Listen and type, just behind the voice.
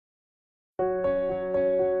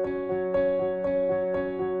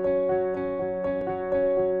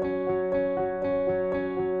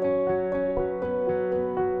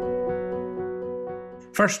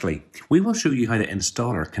Firstly, we will show you how the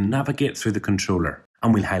installer can navigate through the controller,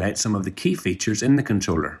 and we'll highlight some of the key features in the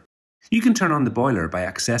controller. You can turn on the boiler by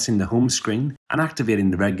accessing the home screen and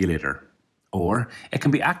activating the regulator, or it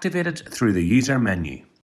can be activated through the user menu.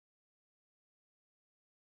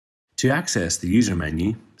 To access the user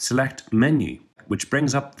menu, select Menu, which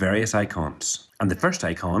brings up various icons. And the first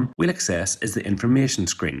icon we'll access is the information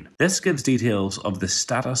screen. This gives details of the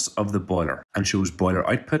status of the boiler and shows boiler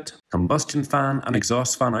output, combustion fan and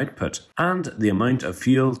exhaust fan output, and the amount of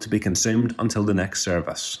fuel to be consumed until the next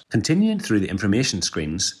service. Continuing through the information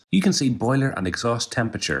screens, you can see boiler and exhaust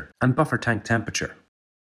temperature and buffer tank temperature.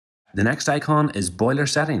 The next icon is boiler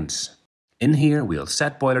settings. In here, we'll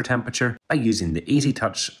set boiler temperature by using the easy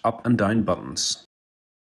touch up and down buttons.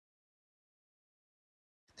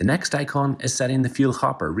 The next icon is setting the fuel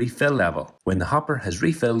hopper refill level when the hopper has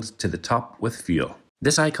refilled to the top with fuel.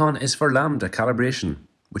 This icon is for lambda calibration,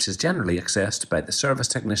 which is generally accessed by the service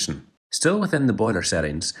technician. Still within the boiler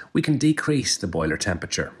settings, we can decrease the boiler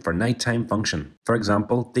temperature for nighttime function. For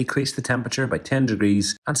example, decrease the temperature by 10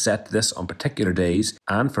 degrees and set this on particular days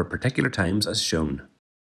and for particular times as shown.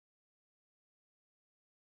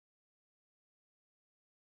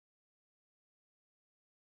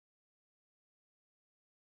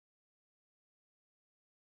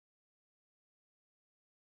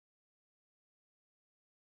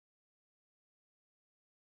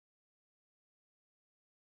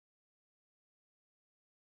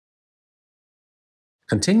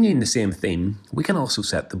 Continuing the same theme, we can also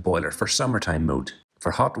set the boiler for summertime mode,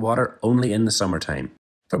 for hot water only in the summertime.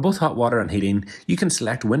 For both hot water and heating, you can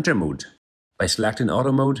select winter mode. By selecting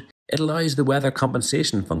auto mode, it allows the weather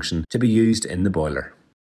compensation function to be used in the boiler.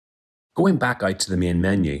 Going back out to the main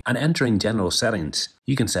menu and entering general settings,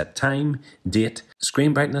 you can set time, date,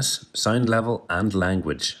 screen brightness, sound level and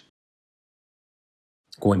language.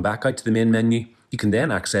 Going back out to the main menu, you can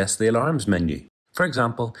then access the alarms menu. For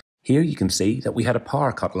example, here you can see that we had a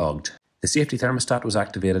power cut logged. The safety thermostat was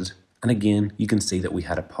activated, and again you can see that we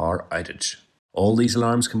had a power outage. All these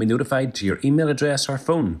alarms can be notified to your email address or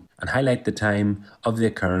phone and highlight the time of the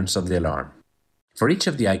occurrence of the alarm. For each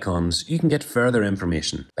of the icons, you can get further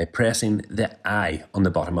information by pressing the I on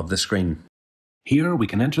the bottom of the screen. Here we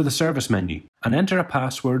can enter the service menu and enter a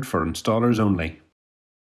password for installers only.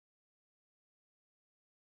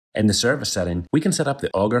 In the service setting, we can set up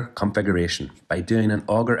the auger configuration by doing an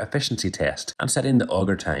auger efficiency test and setting the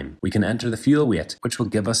auger time. We can enter the fuel weight, which will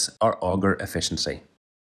give us our auger efficiency.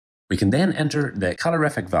 We can then enter the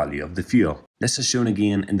calorific value of the fuel. This is shown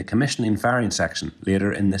again in the commissioning firing section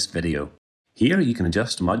later in this video. Here you can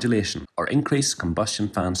adjust modulation or increase combustion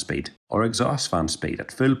fan speed or exhaust fan speed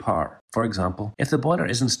at full power. For example, if the boiler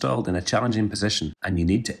is installed in a challenging position and you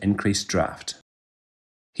need to increase draft.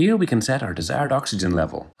 Here we can set our desired oxygen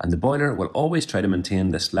level, and the boiler will always try to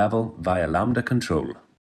maintain this level via lambda control.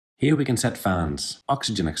 Here we can set fans,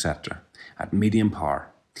 oxygen etc. at medium power,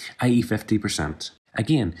 i.e. 50%.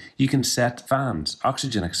 Again, you can set fans,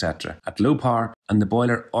 oxygen etc. at low power, and the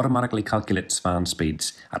boiler automatically calculates fan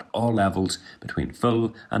speeds at all levels between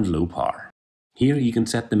full and low power. Here you can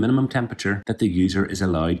set the minimum temperature that the user is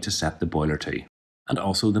allowed to set the boiler to, and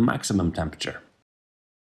also the maximum temperature.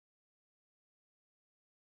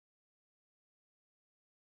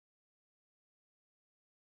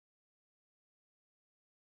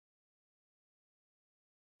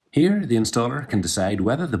 Here, the installer can decide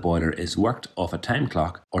whether the boiler is worked off a time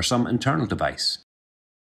clock or some internal device.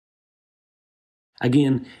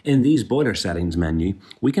 Again, in these boiler settings menu,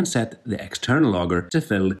 we can set the external auger to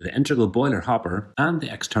fill the integral boiler hopper and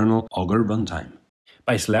the external auger runtime.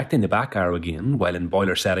 By selecting the back arrow again while in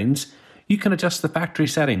boiler settings, you can adjust the factory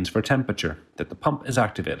settings for temperature that the pump is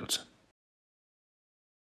activated.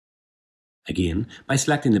 Again, by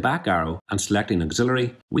selecting the back arrow and selecting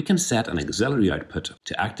auxiliary, we can set an auxiliary output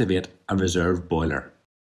to activate a reserve boiler,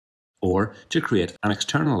 or to create an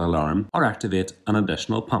external alarm or activate an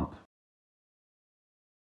additional pump.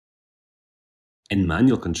 In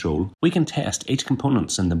manual control, we can test each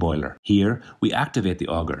components in the boiler. Here, we activate the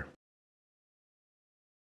auger.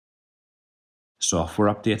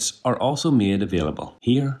 Software updates are also made available.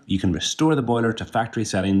 Here, you can restore the boiler to factory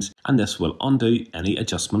settings, and this will undo any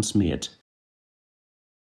adjustments made.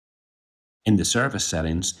 In the service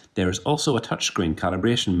settings, there is also a touchscreen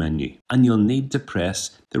calibration menu, and you'll need to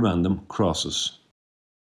press the random crosses.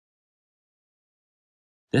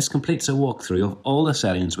 This completes a walkthrough of all the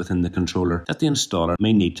settings within the controller that the installer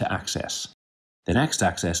may need to access. The next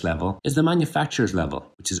access level is the manufacturer's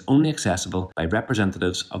level, which is only accessible by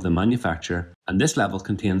representatives of the manufacturer, and this level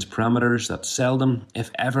contains parameters that seldom, if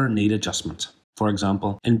ever, need adjustment. For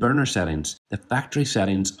example, in burner settings, the factory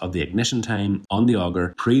settings of the ignition time on the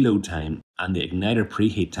auger, preload time, and the igniter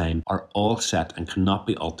preheat time are all set and cannot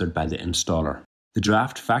be altered by the installer. The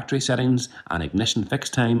draft factory settings and ignition fix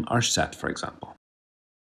time are set, for example.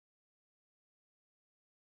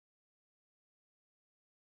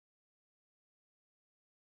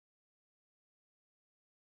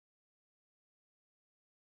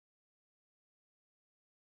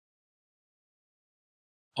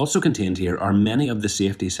 Also contained here are many of the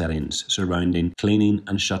safety settings surrounding cleaning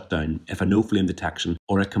and shutdown if a no flame detection,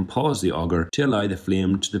 or it can pause the auger to allow the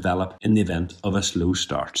flame to develop in the event of a slow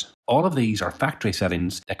start. All of these are factory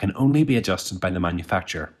settings that can only be adjusted by the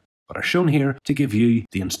manufacturer, but are shown here to give you,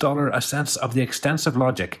 the installer, a sense of the extensive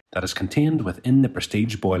logic that is contained within the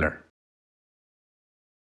Prestige boiler.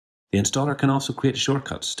 The installer can also create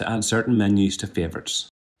shortcuts to add certain menus to favourites.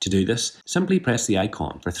 To do this, simply press the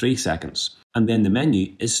icon for 3 seconds, and then the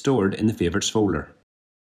menu is stored in the Favourites folder.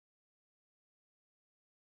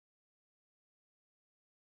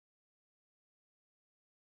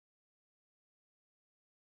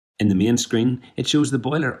 In the main screen, it shows the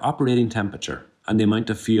boiler operating temperature and the amount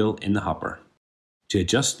of fuel in the hopper. To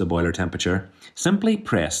adjust the boiler temperature, simply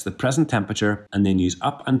press the present temperature and then use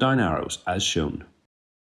up and down arrows as shown.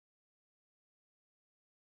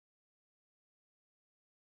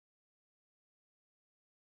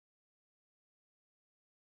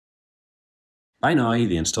 By now,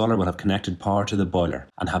 the installer will have connected power to the boiler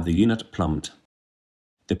and have the unit plumbed.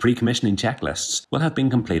 The pre-commissioning checklists will have been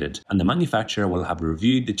completed, and the manufacturer will have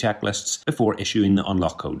reviewed the checklists before issuing the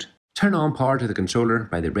unlock code. Turn on power to the controller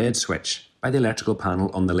by the red switch by the electrical panel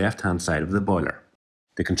on the left-hand side of the boiler.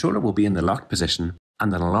 The controller will be in the locked position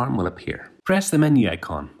and an alarm will appear. Press the menu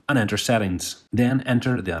icon and enter settings, then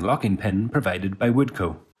enter the unlocking pin provided by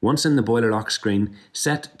Woodco. Once in the boiler lock screen,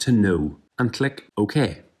 set to no and click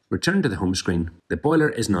OK. Return to the home screen. The boiler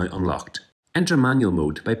is now unlocked. Enter manual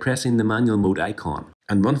mode by pressing the manual mode icon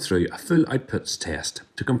and run through a full outputs test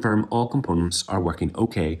to confirm all components are working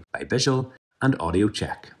OK by visual and audio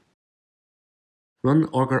check. Run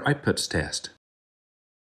auger outputs test.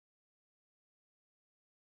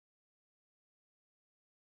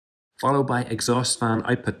 Followed by exhaust fan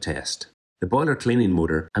output test. The boiler cleaning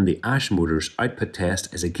motor and the ash motor's output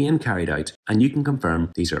test is again carried out, and you can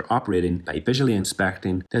confirm these are operating by visually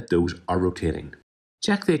inspecting that those are rotating.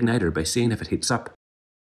 Check the igniter by seeing if it heats up.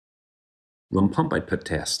 Run pump output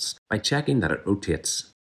tests by checking that it rotates.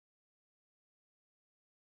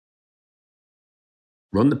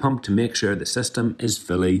 Run the pump to make sure the system is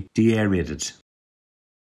fully deaerated.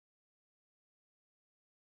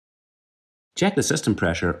 Check the system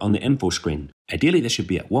pressure on the info screen. Ideally this should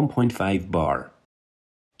be at 1.5 bar.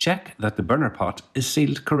 Check that the burner pot is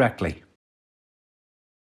sealed correctly.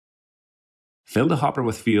 Fill the hopper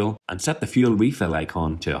with fuel and set the fuel refill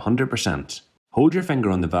icon to 100%. Hold your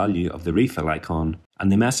finger on the value of the refill icon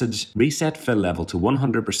and the message Reset Fill Level to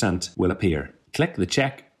 100% will appear. Click the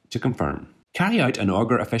check to confirm. Carry out an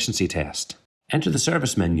auger efficiency test. Enter the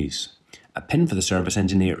service menus. A pin for the service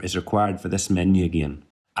engineer is required for this menu again.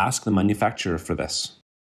 Ask the manufacturer for this.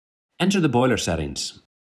 Enter the boiler settings.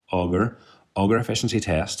 Auger efficiency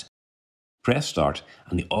test. Press start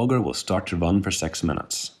and the auger will start to run for 6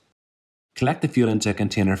 minutes. Collect the fuel into a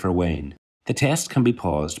container for weighing. The test can be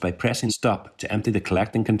paused by pressing stop to empty the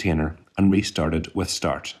collecting container and restarted with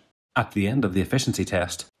start. At the end of the efficiency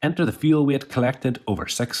test, enter the fuel weight collected over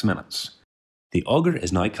 6 minutes. The auger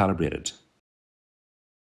is now calibrated.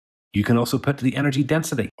 You can also put the energy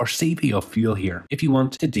density or CV of fuel here if you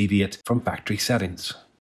want to deviate from factory settings.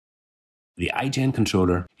 The iGen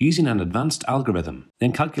controller, using an advanced algorithm,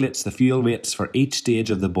 then calculates the fuel weights for each stage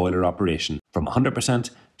of the boiler operation from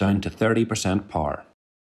 100% down to 30% power.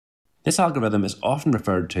 This algorithm is often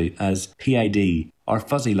referred to as PID or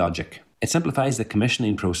fuzzy logic. It simplifies the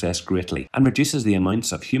commissioning process greatly and reduces the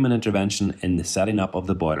amounts of human intervention in the setting up of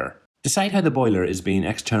the boiler. Decide how the boiler is being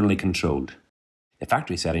externally controlled. The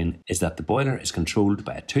factory setting is that the boiler is controlled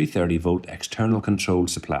by a 230 volt external control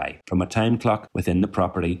supply from a time clock within the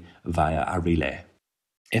property via a relay.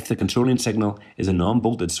 If the controlling signal is a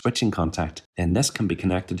non-bolted switching contact, then this can be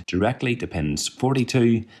connected directly to pins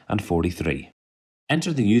 42 and 43.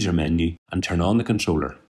 Enter the user menu and turn on the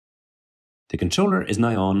controller. The controller is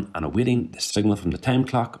now on and awaiting the signal from the time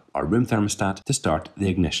clock or room thermostat to start the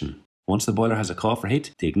ignition. Once the boiler has a call for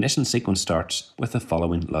heat, the ignition sequence starts with the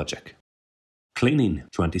following logic. Cleaning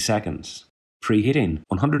 20 seconds. Preheating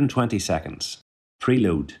 120 seconds.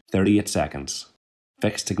 Preload 38 seconds.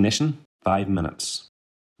 Fixed ignition 5 minutes.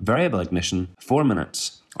 Variable ignition 4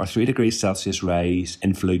 minutes or 3 degrees Celsius rise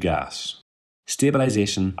in flue gas.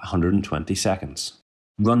 Stabilization 120 seconds.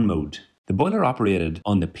 Run mode. The boiler operated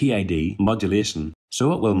on the PID modulation,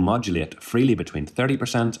 so it will modulate freely between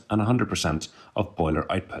 30% and 100% of boiler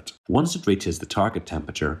output. Once it reaches the target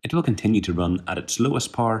temperature, it will continue to run at its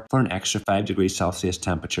lowest power for an extra 5 degrees Celsius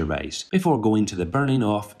temperature rise, before going to the burning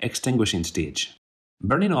off extinguishing stage.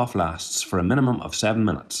 Burning off lasts for a minimum of 7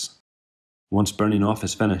 minutes. Once burning off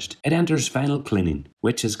is finished, it enters final cleaning,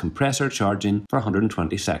 which is compressor charging for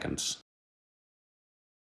 120 seconds.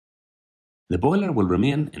 The boiler will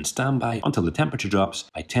remain in standby until the temperature drops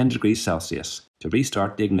by 10 degrees Celsius to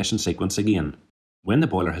restart the ignition sequence again. When the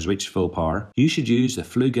boiler has reached full power, you should use the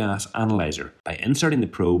flue gas analyzer by inserting the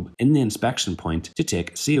probe in the inspection point to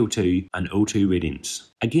take CO2 and O2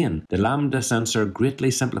 readings. Again, the lambda sensor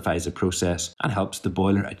greatly simplifies the process and helps the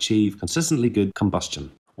boiler achieve consistently good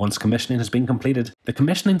combustion. Once commissioning has been completed, the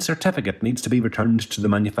commissioning certificate needs to be returned to the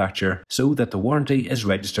manufacturer so that the warranty is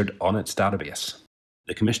registered on its database.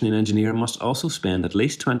 The commissioning engineer must also spend at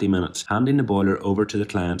least 20 minutes handing the boiler over to the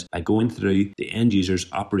client by going through the end user's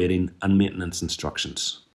operating and maintenance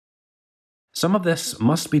instructions. Some of this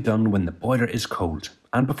must be done when the boiler is cold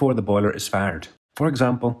and before the boiler is fired. For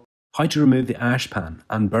example, how to remove the ash pan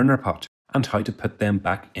and burner pot and how to put them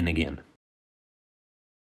back in again.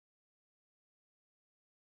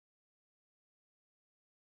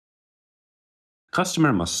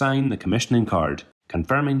 Customer must sign the commissioning card,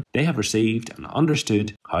 confirming they have received and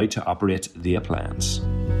understood how to operate the appliance.